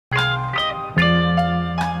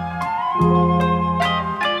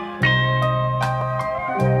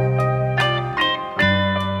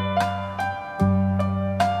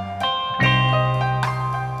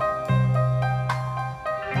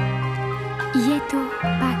И ето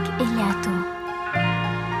пак е лято.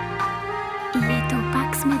 И ето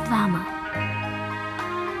пак сме двама.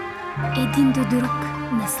 Един до друг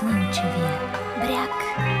на слънчевия бряг.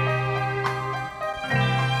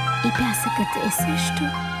 И пясъкът е също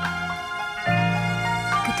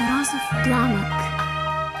като розов пламък.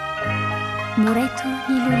 Морето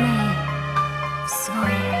ни люлее в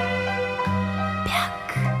своя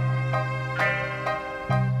бяг.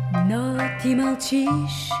 Но ти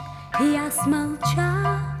мълчиш и аз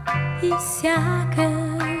мълча и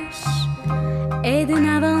сякаш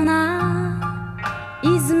една вълна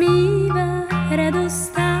измива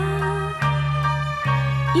радостта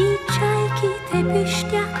и чайките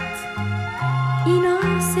пищят и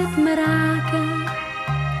носят мрака,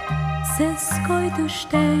 с който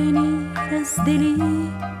ще ни раздели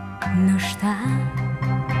нощта.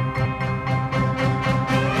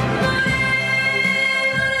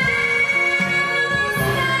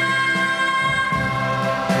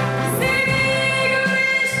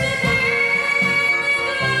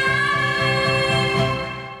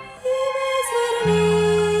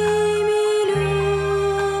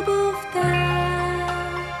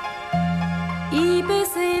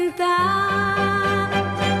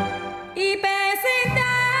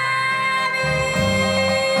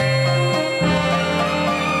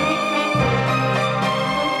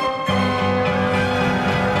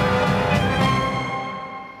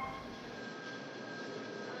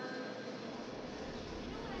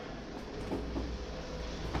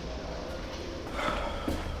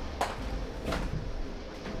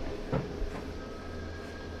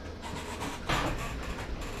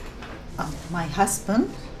 My husband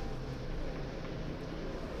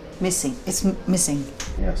missing. It's missing.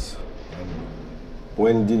 Yes.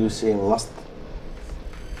 When did you see him last?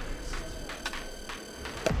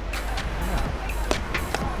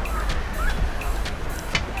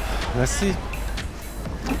 Merci.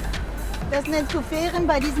 Das sind jetzt zu Ferien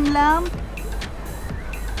bei diesem Lärm.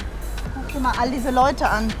 Guck dir mal all diese Leute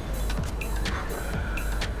an.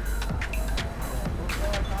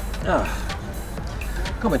 Ja.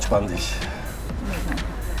 Komm, entspann dich.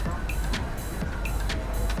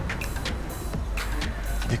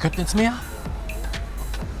 Wir könnten ins Meer.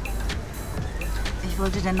 Ich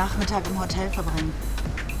wollte den Nachmittag im Hotel verbringen.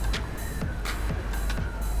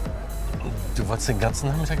 Du wolltest den ganzen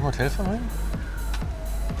Nachmittag im Hotel verbringen?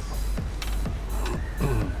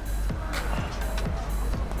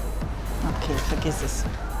 Okay, vergiss es.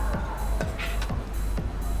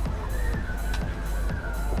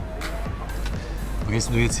 Wo gehst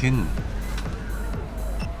du jetzt hin?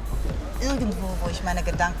 Irgendwo, wo ich meine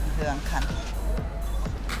Gedanken hören kann.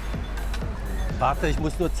 Warte, ich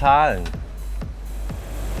muss nur zahlen.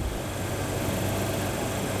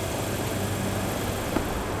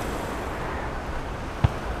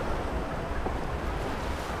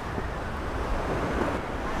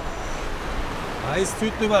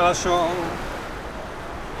 Eistütenüberraschung.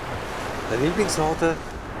 Deine Lieblingssorte?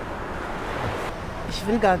 Ich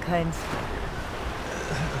will gar keins.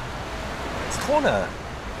 Zitrone.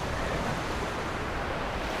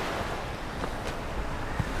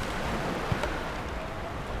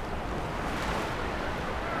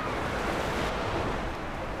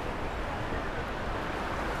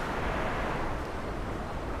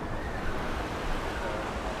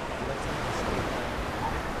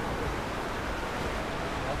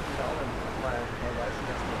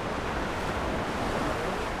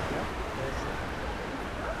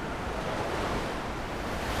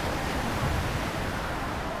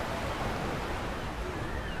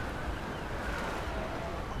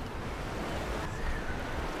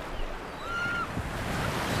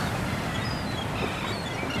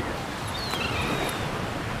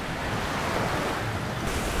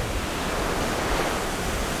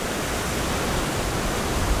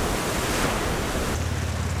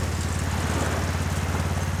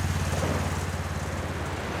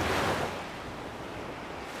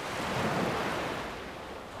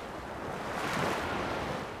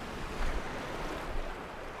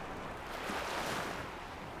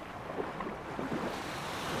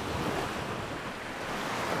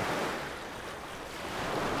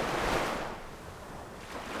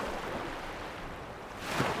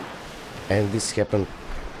 And this happened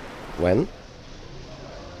when?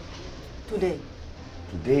 Today.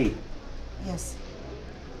 Today? Yes.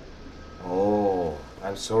 Oh,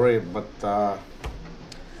 I'm sorry, but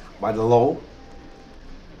by the law,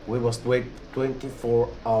 we must wait 24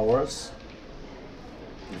 hours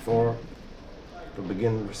before to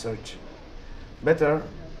begin research. Better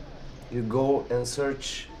you go and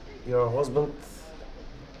search your husband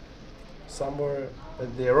somewhere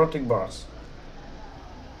at the erotic bars.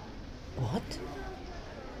 What?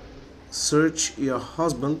 Search your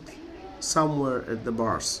husband somewhere at the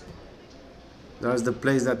bars. That's the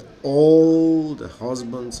place that all the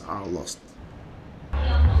husbands are lost.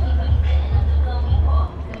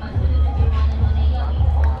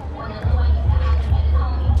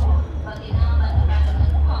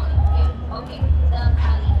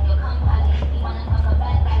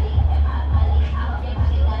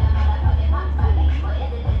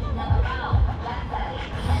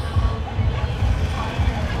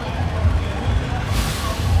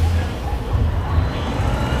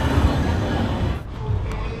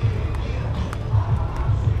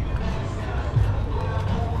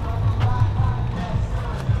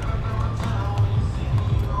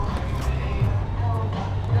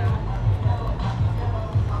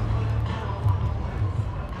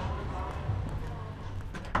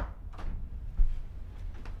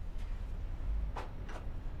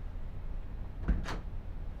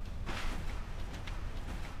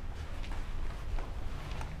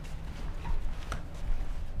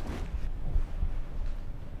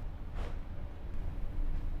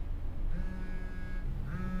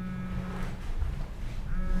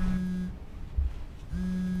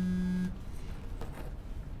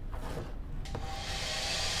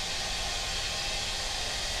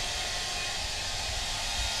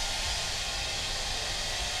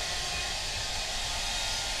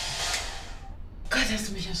 Hast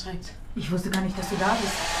du mich erschreckt? Ich wusste gar nicht, dass du da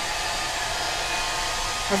bist.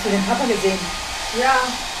 Hast du den Papa gesehen? Ja.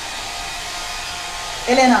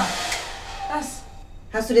 Elena, Was?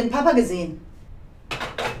 hast du den Papa gesehen?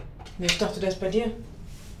 Nee, ich dachte, der ist bei dir.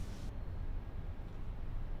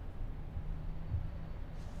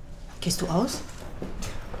 Gehst du aus?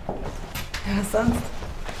 Ja, was sonst?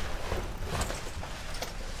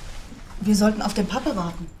 Wir sollten auf den Papa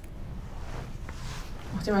warten.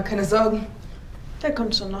 Mach dir mal keine Sorgen. Der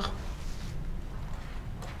kommt schon noch.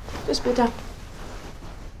 Bis später.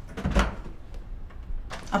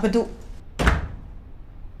 Aber du...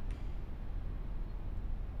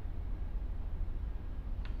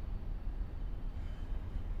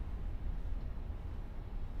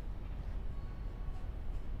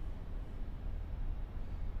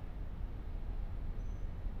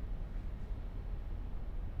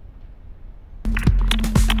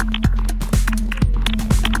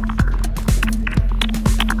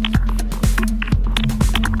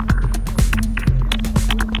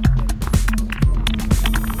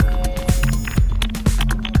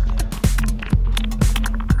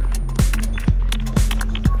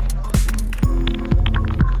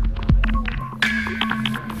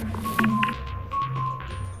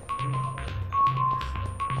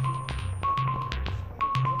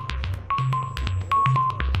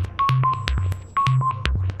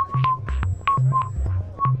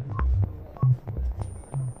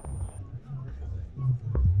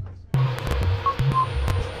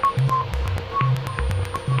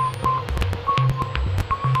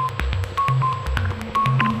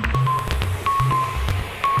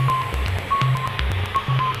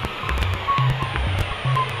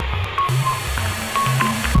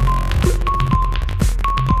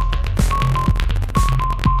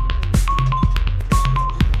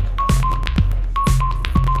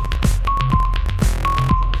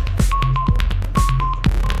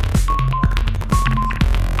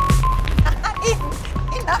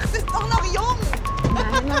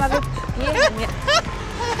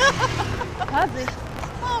 Vorsicht.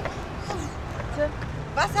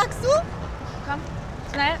 Was sagst du? Komm,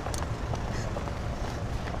 schnell.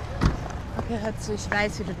 Okay, hör zu, ich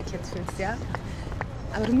weiß, wie du dich jetzt fühlst, ja?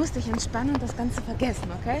 Aber du musst dich entspannen und das Ganze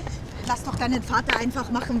vergessen, okay? Lass doch deinen Vater einfach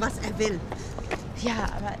machen, was er will. Ja,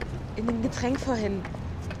 aber in dem Getränk vorhin,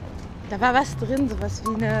 da war was drin, sowas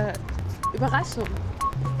wie eine Überraschung.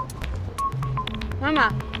 Mama.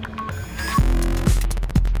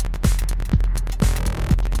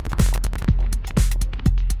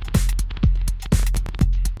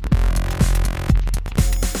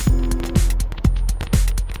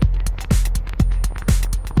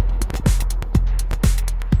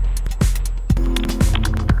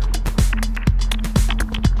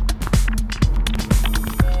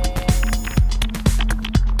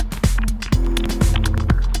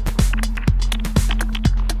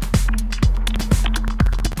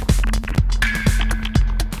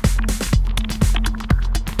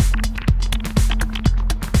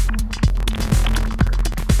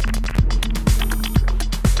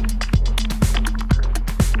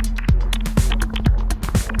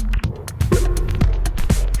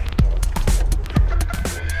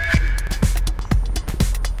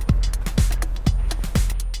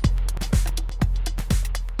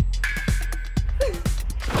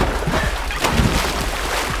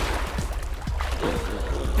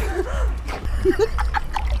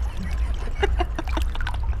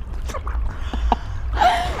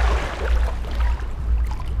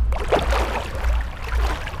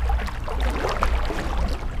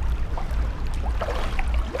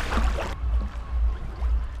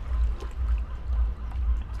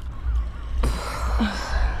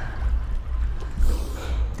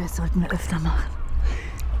 Das sollten wir öfter machen.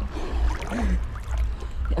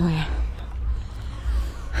 Oh ja.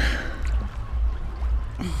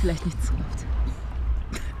 Vielleicht nicht zu oft.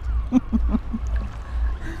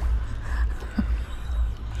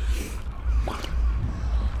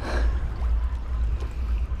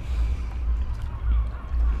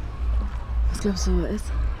 Was glaubst du, wer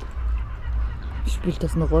ist? Spielt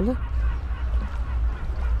das eine Rolle?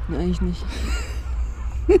 Nein, eigentlich nicht.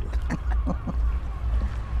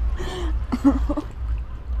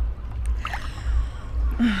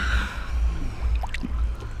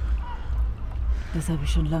 Das habe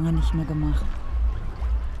ich schon lange nicht mehr gemacht.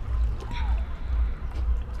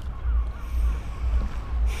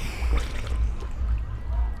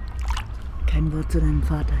 Kein Wort zu deinem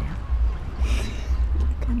Vater, ja?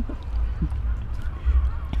 Kein Wort.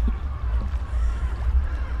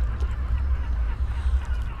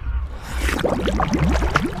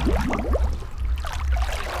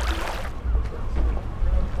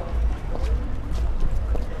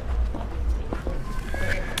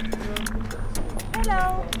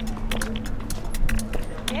 Hello.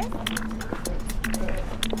 Yes?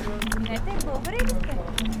 Снете, говори ли сте?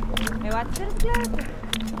 Елате се разгледате.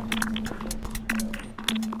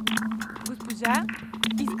 Госпожа,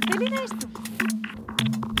 искате ли нещо?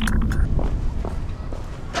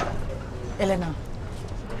 Elena!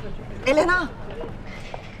 Elena!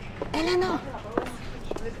 Elena!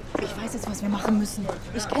 Ich weiß jetzt, was wir machen müssen.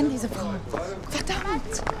 Ich kenne diese Frau.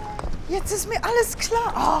 Verdammt! Jetzt ist mir alles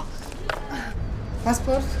klar. Oh.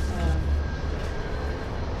 Passport?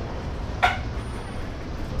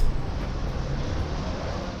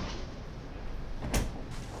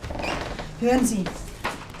 Hören Sie.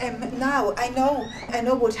 Now, I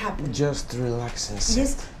know what happened. Just relax and sit.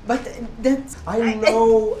 Yes, but that's... I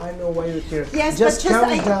know why you're here. Yes, just but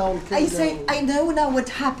calm down. I say, I know now what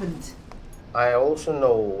happened. I also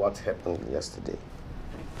know what happened yesterday.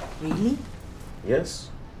 Really? Yes.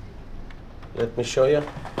 Let me show you.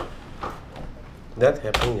 That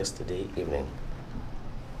happened yesterday evening.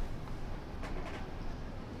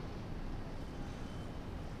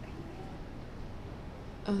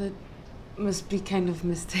 Oh, that must be kind of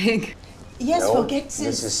mistake. Yes, No, forget this.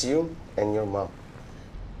 This is you and your mom.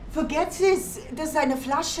 Forget this. Das ist eine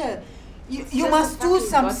Flasche. You just must a do fucking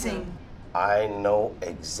something. I know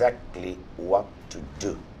exactly what to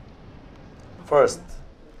do. First,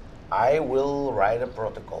 I will write a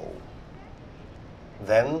protocol.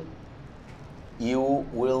 Then, you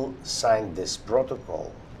will sign this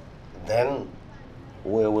protocol. Then,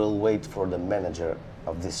 we will wait for the manager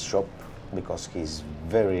of this shop because he's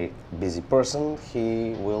very busy person.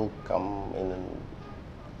 He will come in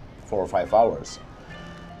 4 or 5 hours.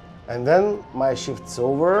 And then my shift's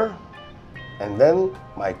over, and then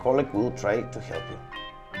my colleague will try to help you.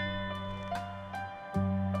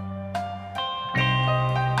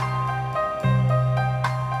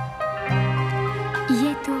 И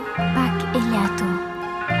ето пак е лято.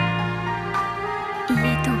 И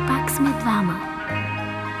ето пак сме двама.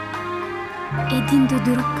 Един до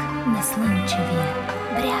друг на слънчевия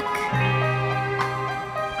бряг.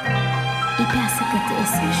 И пясъкът е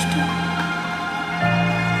също